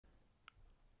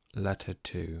Letter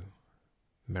 2,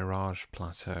 Mirage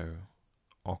Plateau,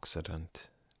 Occident,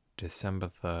 December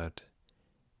 3rd,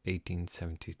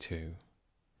 1872.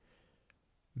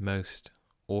 Most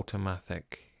automathic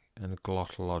and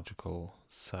glottological,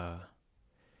 sir,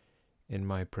 in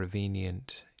my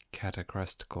prevenient,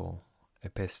 catachrestical,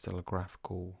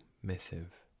 epistolographical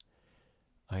missive,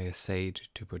 I essayed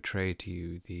to portray to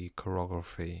you the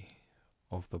chorography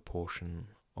of the portion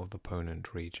of the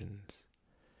ponent regions.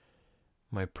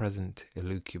 My present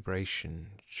elucubration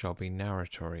shall be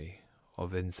narratory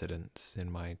of incidents in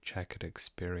my chequered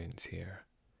experience here.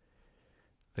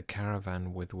 The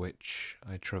caravan with which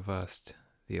I traversed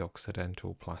the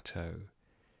Occidental Plateau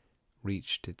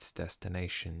reached its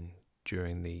destination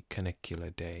during the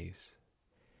canicular days.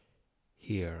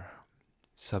 Here,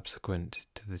 subsequent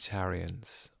to the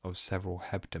tarriance of several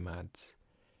hebdomads,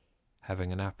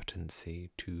 having an appetency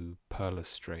to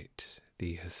perlustrate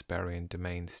the Hesperian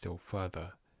domain still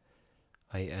further,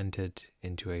 I entered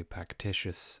into a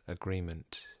pactitious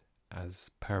agreement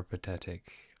as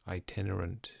peripatetic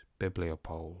itinerant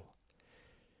bibliopole.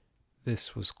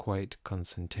 This was quite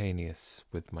consentaneous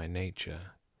with my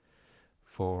nature,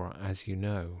 for, as you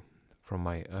know, from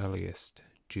my earliest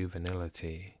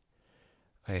juvenility,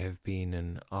 I have been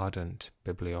an ardent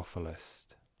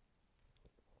bibliophilist.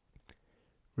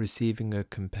 Receiving a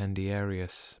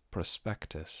compendiarious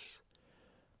prospectus,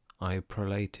 I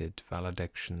prolated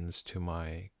valedictions to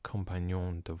my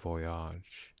compagnon de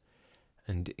voyage,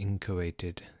 and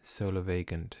inchoated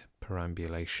solavagant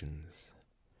perambulations.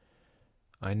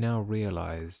 I now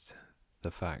realized the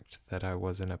fact that I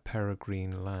was in a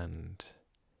peregrine land,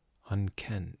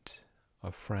 unkent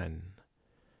of friend,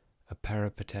 a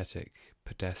peripatetic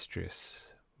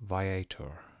pedestrious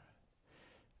viator,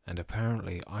 and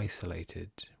apparently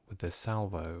isolated with the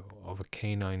salvo of a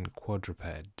canine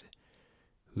quadruped,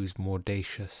 whose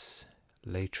mordacious,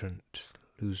 latent,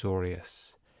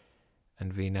 lusorious,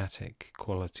 and venatic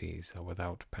qualities are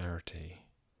without parity.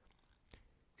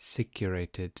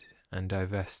 Sicurated and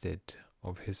divested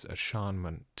of his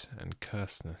acharnement and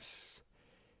curseness,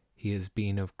 he has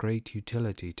been of great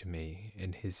utility to me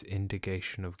in his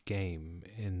indication of game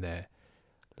in their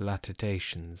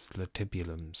latitations,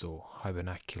 latibulums, or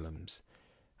hibernaculums,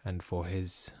 and for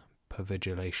his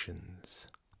pervigilations.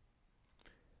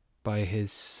 By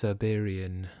his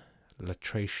Siberian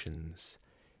latrations,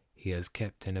 he has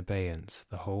kept in abeyance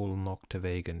the whole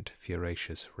noctavagant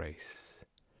furacious race,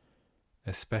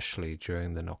 especially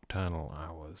during the nocturnal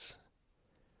hours.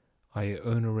 I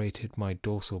onerated my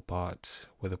dorsal part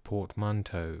with a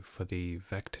portmanteau for the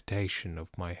vectation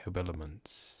of my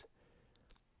habiliments.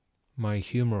 My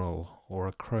humeral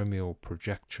or acromial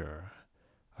projecture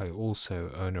I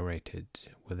also onerated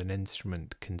with an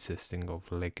instrument consisting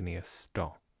of ligneous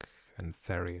stock and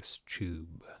ferreous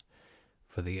tube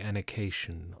for the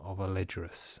anication of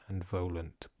oligerous and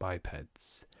volant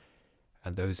bipeds,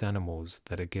 and those animals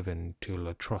that are given to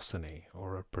latrociny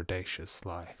or a predaceous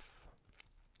life.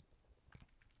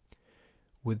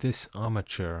 With this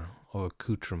armature of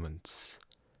accoutrements,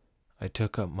 I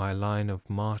took up my line of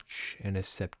march in a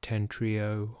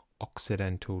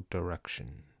septentrio-occidental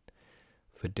direction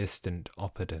for distant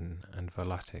Oppidan and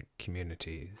Valatic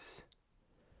communities.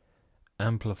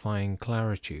 Amplifying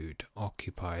claritude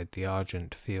occupied the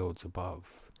argent fields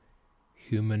above.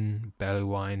 Human,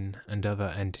 belluine, and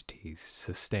other entities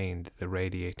sustained the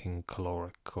radiating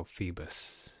caloric of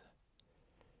Phoebus.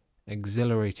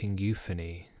 Exhilarating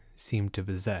euphony seemed to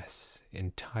possess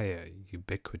entire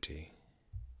ubiquity.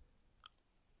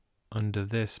 Under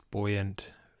this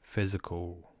buoyant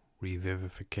physical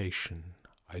revivification,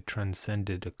 I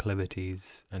transcended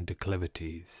acclivities and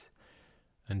declivities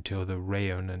until the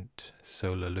rayonant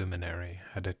solar luminary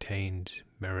had attained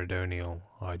meridional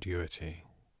arduity,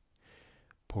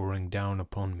 pouring down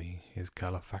upon me his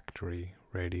calefactory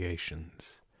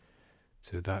radiations,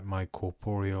 so that my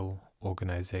corporeal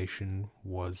organization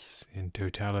was in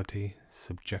totality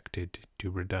subjected to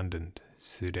redundant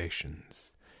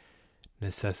sudations,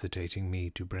 necessitating me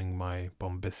to bring my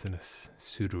bombicinous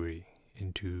sudory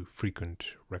into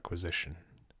frequent requisition.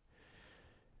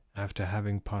 After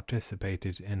having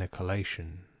participated in a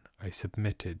collation, I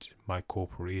submitted my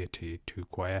corporeity to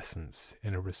quiescence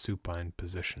in a resupine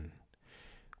position,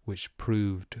 which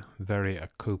proved very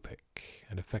acopic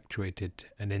and effectuated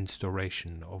an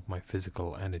instauration of my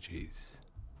physical energies.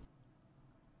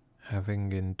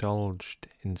 Having indulged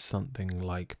in something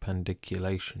like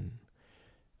pandiculation,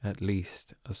 at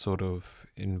least a sort of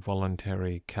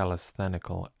involuntary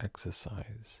calisthenical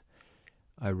exercise,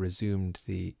 I resumed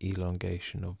the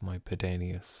elongation of my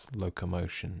pedaneous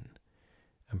locomotion,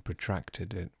 and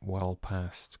protracted it well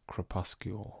past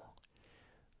crepuscule,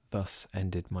 thus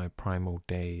ended my primal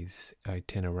days'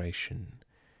 itineration,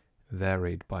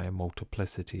 varied by a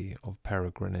multiplicity of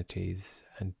peregrinities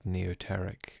and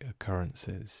neoteric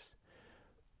occurrences.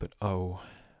 But oh,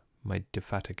 my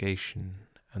defatigation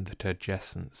and the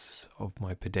turgescence of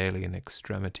my pedalian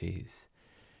extremities,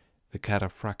 the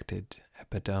cataphracted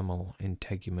epidermal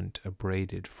integument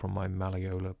abraded from my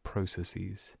malleolar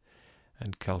processes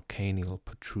and calcaneal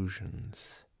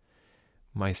protrusions,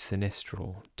 my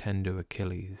sinistral tendo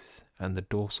Achilles, and the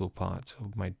dorsal part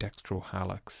of my dextral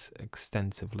hallux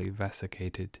extensively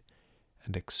vesicated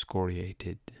and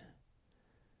excoriated.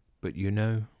 But you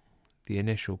know, the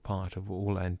initial part of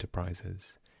all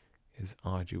enterprises is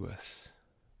arduous.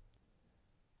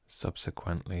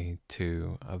 Subsequently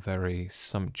to a very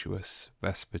sumptuous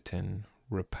vespertine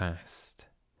repast,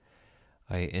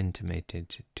 I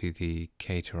intimated to the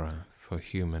caterer for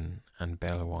human and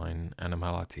bovine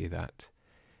animality that,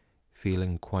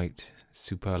 feeling quite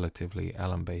superlatively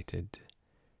elevated,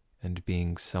 and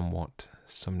being somewhat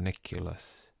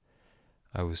somniculous,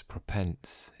 I was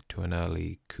propense to an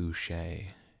early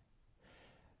coucher,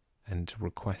 and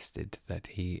requested that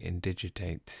he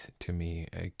indigitate to me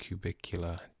a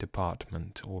cubicular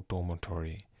department or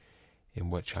dormitory in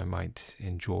which I might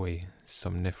enjoy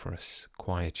somniferous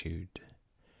quietude.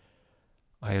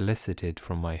 I elicited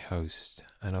from my host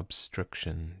an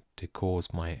obstruction to cause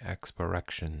my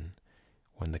expiration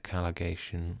when the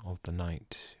calligation of the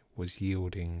night was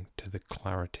yielding to the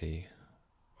clarity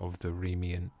of the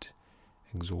remiant,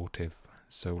 exortive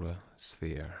solar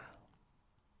sphere.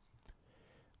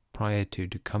 Prior to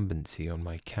decumbency on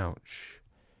my couch,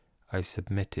 I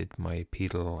submitted my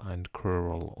pedal and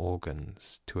crural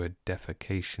organs to a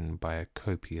defecation by a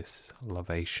copious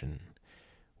lavation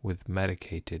with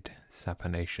medicated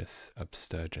saponaceous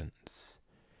abstergence.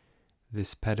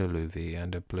 This pedaluvy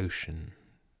and ablution,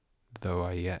 though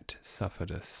I yet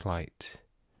suffered a slight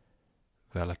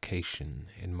velication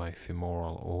in my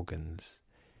femoral organs,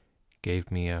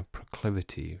 gave me a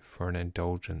proclivity for an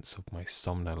indulgence of my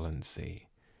somnolency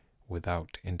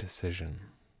without indecision.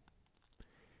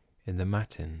 In the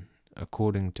matin,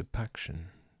 according to Paction,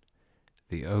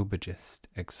 the aubergist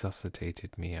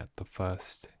exsuscitated me at the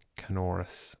first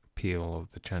canorous peal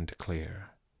of the chanticleer.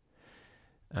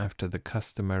 After the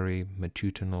customary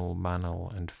matutinal,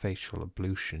 manal, and facial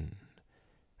ablution,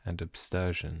 and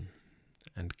abstersion,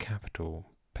 and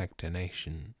capital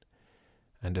pectination,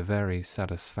 and a very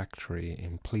satisfactory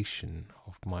impletion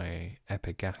of my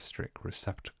epigastric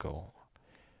receptacle,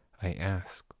 I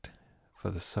asked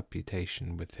for the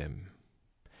supputation with him,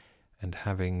 and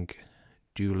having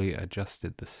duly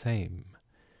adjusted the same,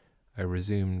 I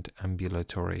resumed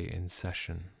ambulatory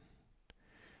incession.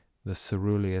 The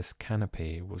ceruleus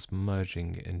canopy was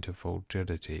merging into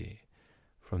fulgidity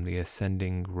from the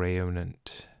ascending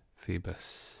rayonant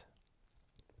phoebus.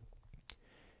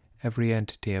 Every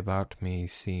entity about me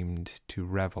seemed to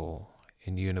revel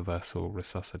in universal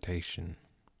resuscitation.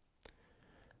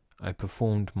 I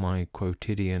performed my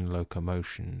quotidian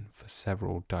locomotion for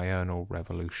several diurnal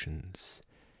revolutions,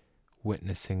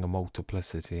 witnessing a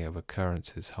multiplicity of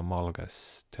occurrences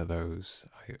homologous to those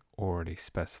I already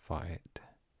specified.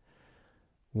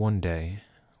 One day,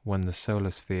 when the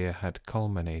solar sphere had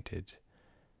culminated,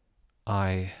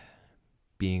 I,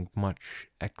 being much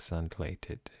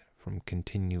exsanguinated from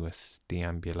continuous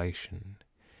deambulation,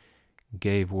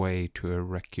 gave way to a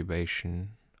recubation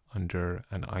under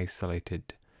an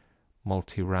isolated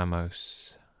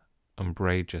multiramos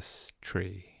umbrageous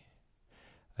tree,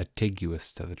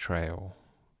 attiguous to the trail,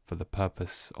 for the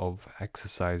purpose of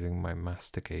exercising my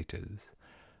masticators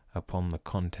upon the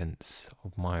contents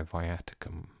of my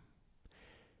viaticum.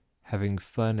 Having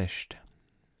furnished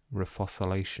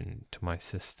refossilation to my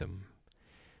system,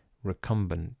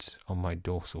 recumbent on my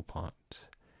dorsal part,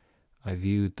 I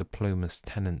viewed the plumous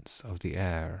tenants of the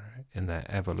air in their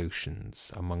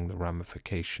evolutions among the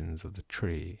ramifications of the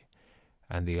tree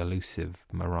and the elusive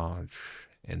mirage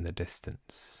in the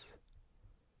distance.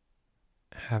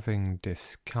 Having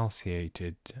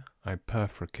discalciated, I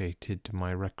perfricated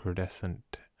my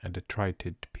recrudescent and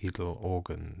attrited pedal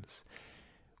organs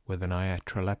with an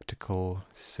iatroleptical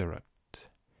sirup,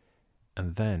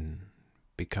 and then,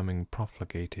 becoming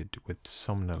profligated with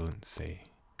somnolency,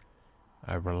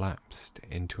 I relapsed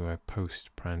into a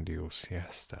postprandial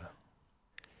siesta.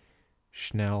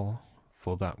 Schnell,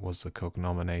 for that was the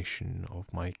cognomination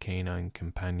of my canine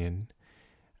companion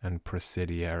and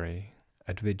presidiary,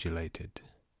 advigilated.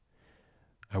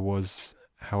 I was,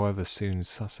 however, soon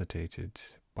suscitated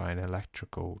by an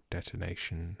electrical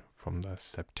detonation from the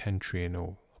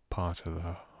septentrional part of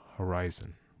the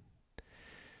horizon.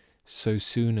 So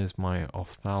soon as my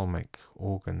ophthalmic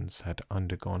organs had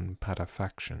undergone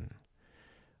patafaction,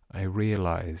 I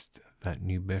realized that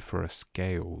nubiferous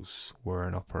gales were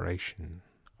in operation,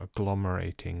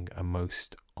 agglomerating a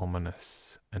most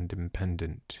ominous and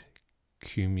impendent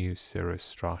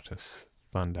cumucirrostratus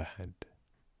thunderhead.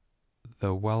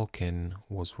 The welkin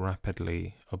was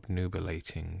rapidly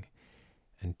obnubilating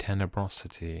and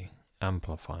tenebrosity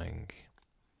amplifying.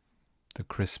 The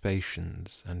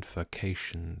crispations and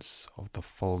furcations of the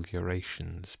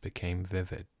fulgurations became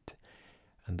vivid,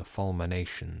 and the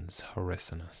fulminations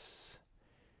horizonous.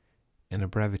 In a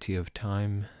brevity of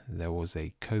time there was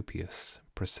a copious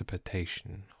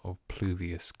precipitation of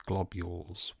pluvious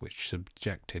globules which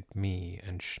subjected me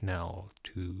and Schnell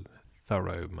to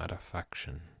thorough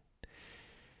matafaction.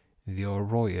 The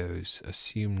arroyos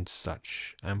assumed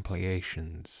such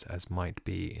ampliations as might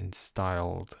be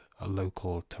styled a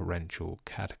local torrential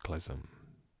cataclysm.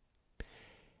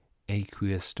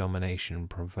 Aqueous domination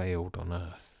prevailed on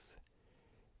earth.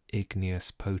 Igneous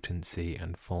potency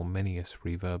and fulminous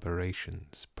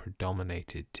reverberations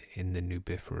predominated in the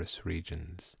nubiferous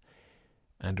regions,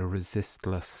 and a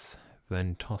resistless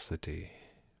ventosity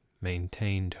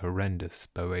maintained horrendous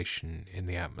boation in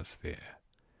the atmosphere.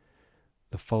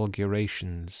 The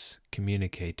fulgurations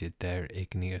communicated their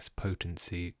igneous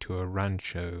potency to a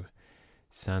rancho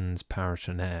sans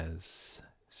partenaires,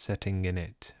 setting in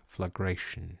it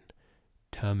flagration,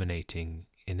 terminating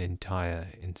in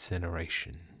entire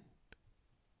incineration.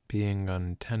 Being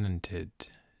untenanted,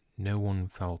 no one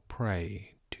fell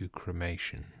prey to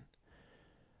cremation.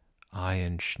 I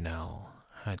and Schnell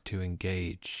had to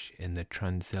engage in the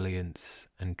transilience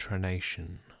and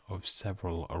tranation of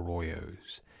several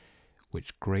arroyos,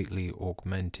 which greatly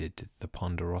augmented the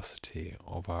ponderosity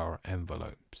of our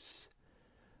envelopes.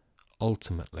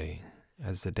 Ultimately,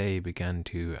 as the day began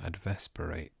to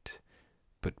advesperate,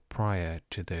 but prior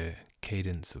to the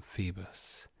cadence of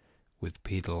Phoebus, with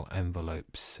pedal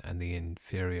envelopes and the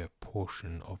inferior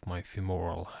portion of my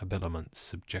femoral habiliments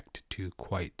subjected to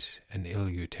quite an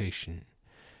illutation,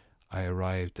 I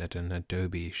arrived at an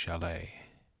adobe chalet.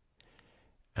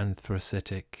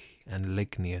 Anthracitic and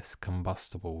ligneous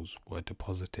combustibles were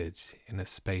deposited in a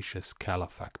spacious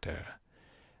calefactor,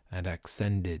 and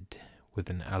accended with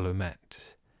an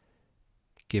allumette,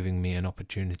 giving me an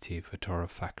opportunity for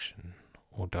torrefaction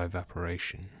or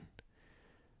divaporation.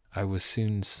 I was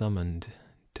soon summoned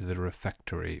to the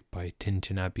refectory by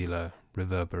tintinnabular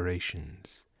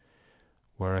reverberations,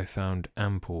 where I found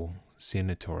ample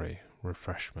cenatory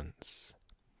refreshments.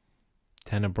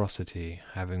 Tenebrosity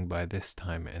having by this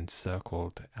time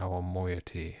encircled our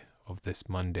moiety of this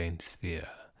mundane sphere,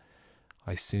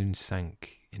 I soon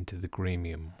sank into the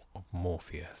gremium of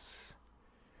Morpheus.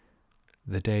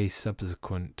 The day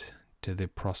subsequent to the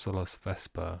Procelas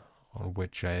Vesper, on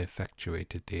which I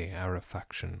effectuated the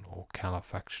arefaction or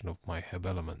calefaction of my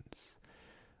habiliments,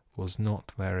 was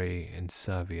not very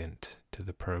inservient to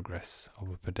the progress of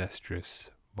a pedestrious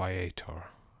viator.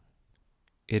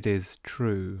 It is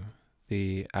true,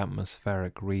 the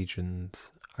atmospheric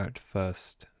regions, at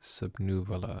first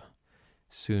subnuvular,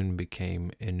 soon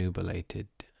became ennubilated,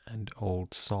 and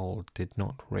old Sol did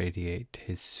not radiate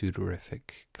his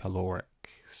sudorific caloric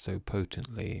so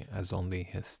potently as on the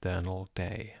hesternal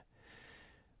day.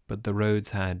 But the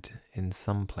roads had, in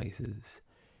some places,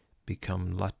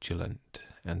 become lutulent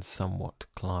and somewhat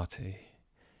clarty,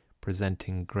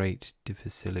 presenting great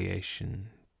difficiliation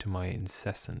to my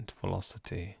incessant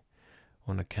velocity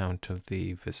on account of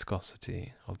the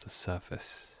viscosity of the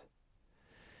surface.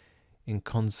 In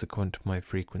consequent my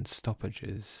frequent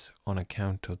stoppages, on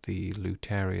account of the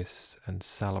luterious and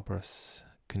salubrious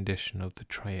condition of the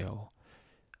trail,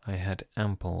 I had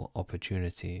ample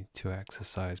opportunity to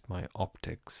exercise my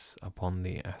optics upon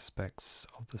the aspects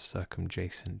of the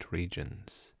circumjacent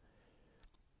regions.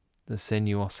 The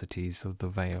sinuosities of the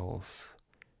vales,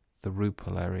 the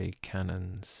rupillary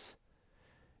canons,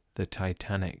 the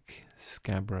titanic,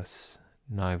 scabrous,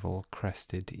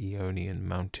 nival-crested Ionian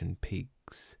mountain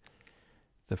peaks,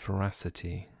 the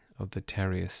voracity of the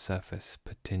terreous surface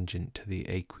pertingent to the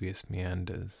aqueous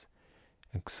meanders,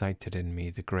 excited in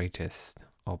me the greatest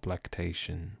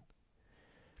oblectation.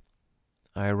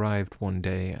 I arrived one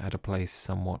day at a place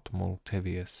somewhat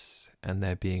multivious, and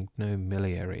there being no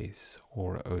miliaries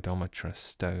or odometrous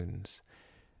stones,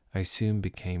 I soon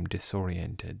became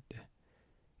disoriented.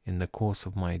 In the course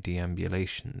of my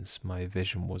deambulations, my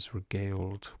vision was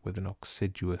regaled with an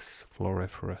occiduous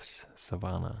floriferous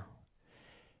savanna,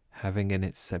 having in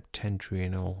its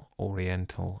septentrional,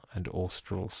 oriental, and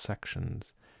austral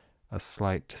sections a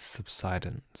slight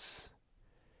subsidence.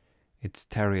 Its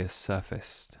terreous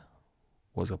surface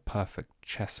was a perfect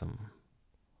chessum,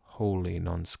 wholly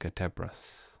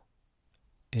non-scatebrous.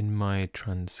 In my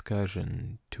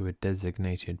transcursion to a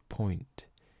designated point,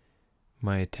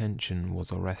 my attention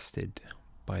was arrested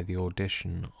by the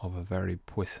audition of a very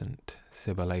puissant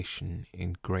sibilation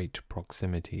in great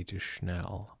proximity to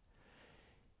Schnell.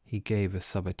 He gave a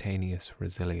subcutaneous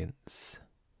resilience.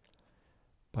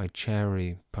 By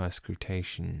chary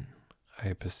perscrutation,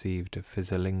 I perceived a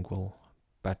physilingual,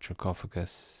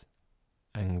 batrachophagous,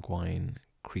 anguine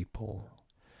creeple,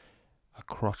 a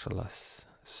crotulus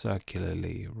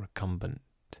circularly recumbent.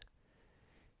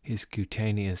 His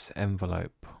cutaneous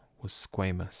envelope was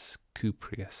squamous,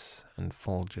 cupreous, and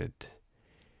fulgid.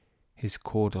 His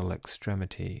caudal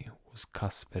extremity was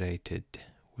cuspidated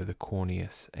with a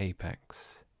corneous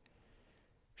apex.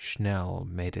 Schnell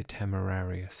made a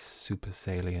temerarious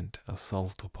supersalient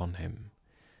assault upon him,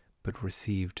 but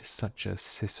received such a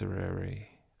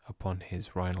cicerary upon his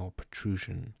rhinal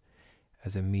protrusion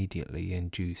as immediately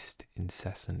induced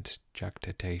incessant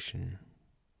jactitation.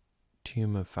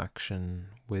 Tumefaction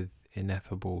with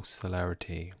ineffable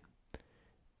celerity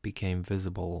became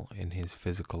visible in his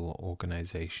physical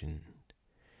organization.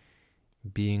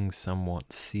 Being somewhat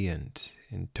scient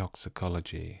in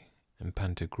toxicology and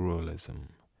pantagruelism,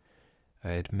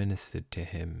 I administered to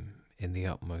him in the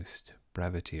utmost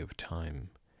brevity of time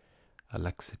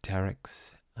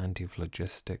alexitherics,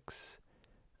 antiphlogistics,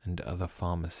 and other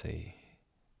pharmacy.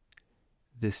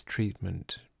 This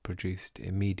treatment produced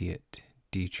immediate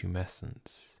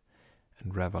detumescence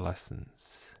and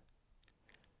revalescence.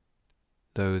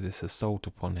 Though this assault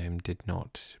upon him did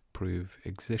not prove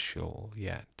exitial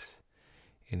yet,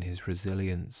 in his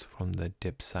resilience from the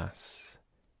dipsas,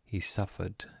 he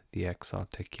suffered the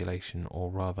exarticulation, or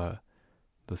rather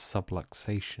the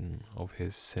subluxation of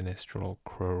his sinistral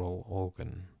crural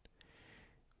organ,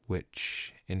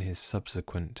 which, in his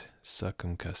subsequent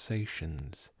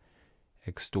circumcussations,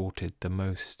 extorted the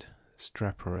most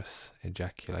streperous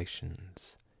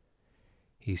ejaculations.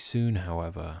 He soon,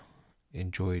 however,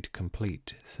 enjoyed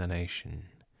complete sanation,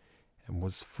 and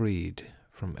was freed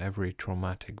from every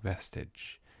traumatic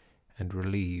vestige, and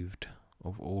relieved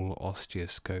of all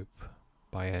osteoscope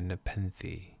by a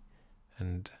nepenthe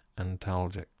and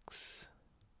antalgics.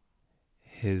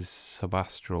 His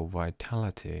subastral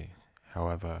vitality,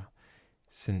 however,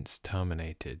 since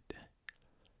terminated.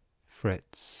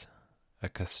 Fritz, a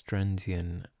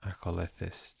castrensian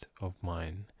acolythist of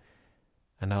mine,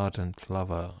 an ardent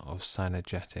lover of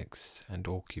synergetics and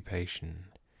occupation,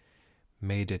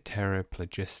 made a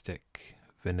terraplegistic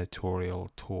venatorial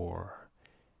tour,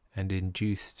 and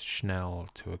induced Schnell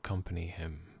to accompany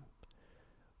him.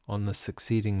 On the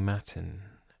succeeding matin,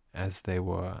 as they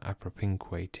were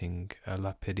appropinquating a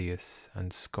lapidus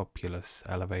and scopulous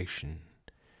elevation,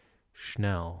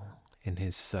 Schnell, in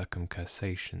his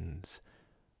circumcussations,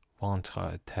 ventre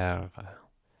à terre,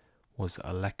 was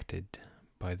elected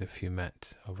by the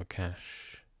fumet of a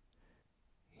cache.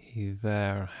 He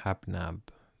there habnab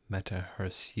meta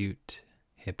hirsute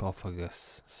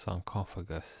hippophagus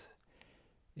sarcophagus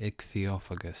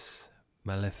ichthyophagus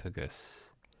meliphagus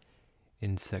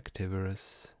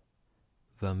insectivorous,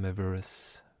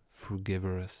 vermivorous,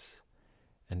 frugivorous,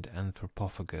 and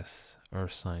anthropophagus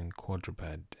ursine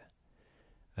quadruped.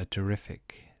 A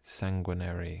terrific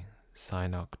sanguinary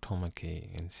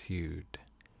synoctomacy ensued.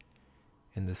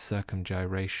 In the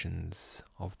circumgyrations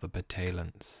of the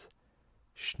batalents,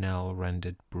 Schnell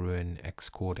rendered Bruin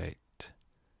excordate,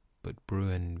 but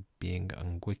Bruin, being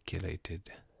unguiculated,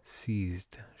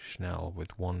 seized Schnell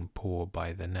with one paw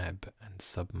by the neb and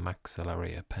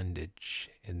submaxillary appendage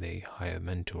in the higher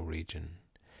mental region,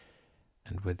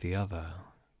 and with the other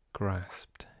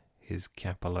grasped his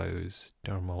capillose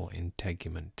dermal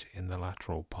integument in the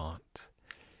lateral part,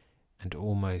 and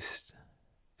almost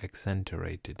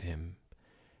exenterated him,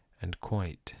 and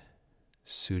quite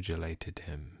sugellated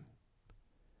him.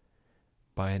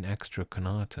 By an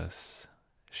extraconatus,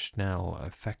 Schnell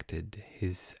effected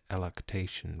his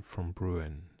eluctation from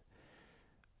Bruin,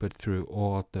 but through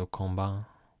hors de combat,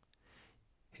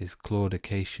 his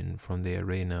claudication from the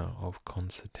arena of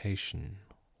concertation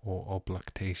or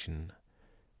obluctation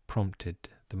prompted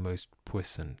the most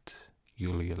puissant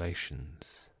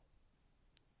ululations.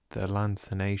 The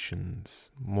lancinations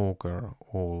maugre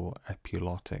all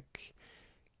epilotic,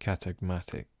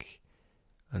 catagmatic,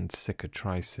 and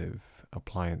cicatricive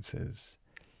appliances,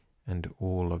 and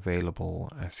all available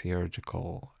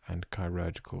asiergical and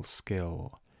chirurgical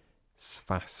skill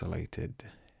svacillated.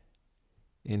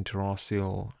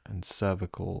 Interosseal and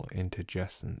cervical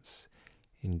intergescence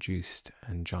induced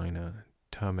angina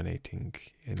terminating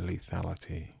in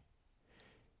lethality.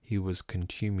 He was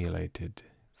contumelated,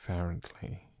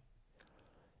 fervently.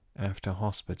 After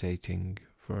hospitating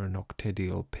for an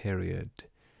octidial period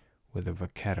with a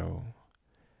vaquero,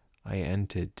 I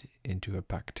entered into a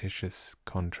pactitious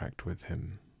contract with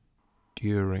him.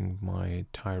 During my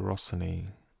tyrossany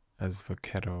as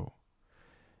vaquero,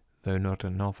 though not a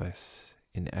novice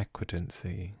in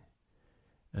equitancy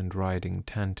and riding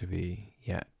tantivy,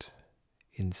 yet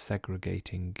in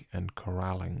segregating and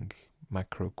corralling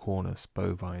macrocornus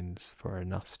bovines for a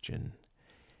nustion,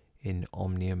 in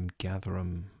omnium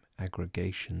gatherum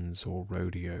aggregations or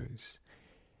rodeos,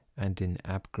 and in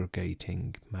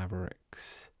abgregating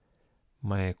mavericks,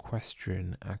 my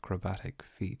equestrian acrobatic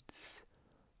feats,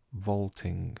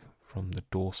 vaulting from the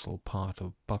dorsal part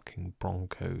of bucking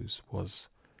broncos, was,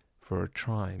 for a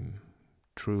time,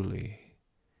 truly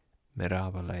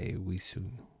mirabile visu.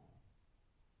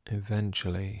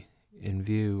 Eventually, in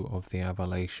view of the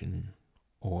avalation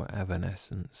or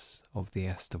evanescence of the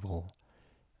estival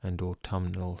and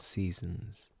autumnal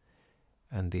seasons,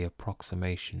 and the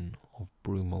approximation of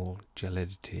brumal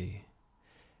gelidity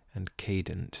and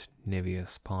cadent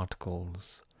niveous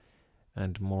particles,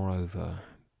 and moreover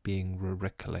being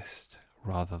ruricalist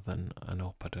rather than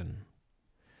anopadan,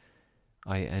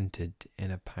 I entered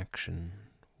in a paction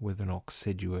with an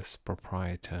occiduous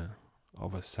proprietor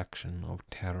of a section of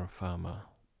terra firma.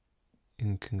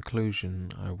 In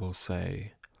conclusion, I will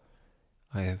say,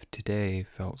 I have today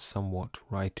felt somewhat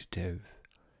writative,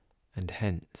 and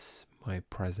hence my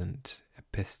present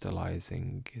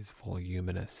epistolizing is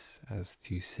voluminous as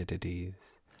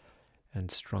Thucydides, and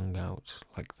strung out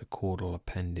like the caudal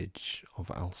appendage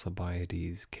of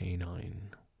Alcibiades canine.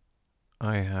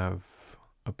 I have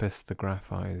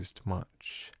epistographized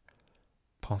much,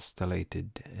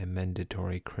 postulated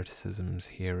emendatory criticisms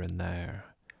here and there,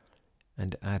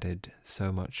 and added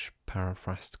so much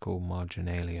paraphrastal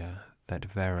marginalia that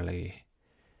verily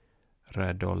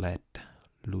redolet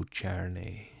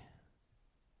lucerne,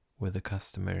 with the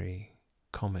customary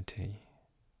comity.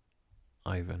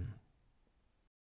 Ivan.